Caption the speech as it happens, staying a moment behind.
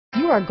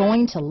are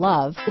going to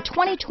love the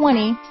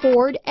 2020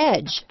 Ford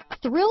Edge.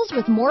 Thrills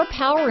with more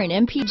power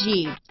and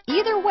MPG.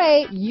 Either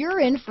way, you're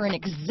in for an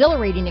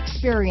exhilarating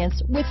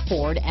experience with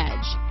Ford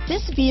Edge.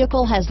 This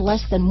vehicle has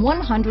less than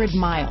 100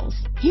 miles.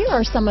 Here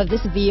are some of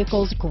this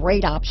vehicle's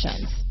great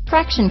options: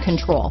 traction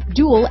control,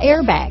 dual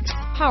airbags,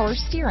 power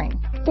steering,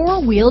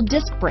 four-wheel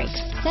disc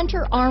brakes,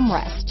 center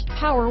armrest,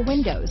 power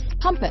windows,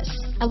 compass,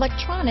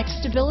 electronic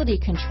stability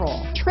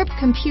control, trip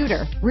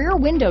computer, rear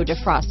window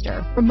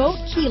defroster, remote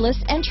keyless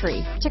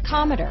entry,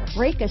 tachometer,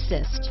 brake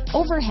assist,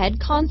 overhead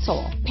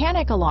console,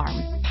 panic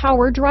alarm,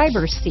 power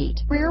driver's seat,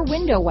 rear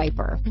window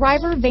wiper,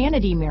 driver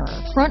vanity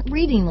mirror, front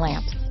reading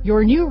lamps.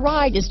 Your new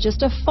ride is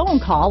just a phone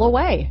call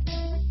away.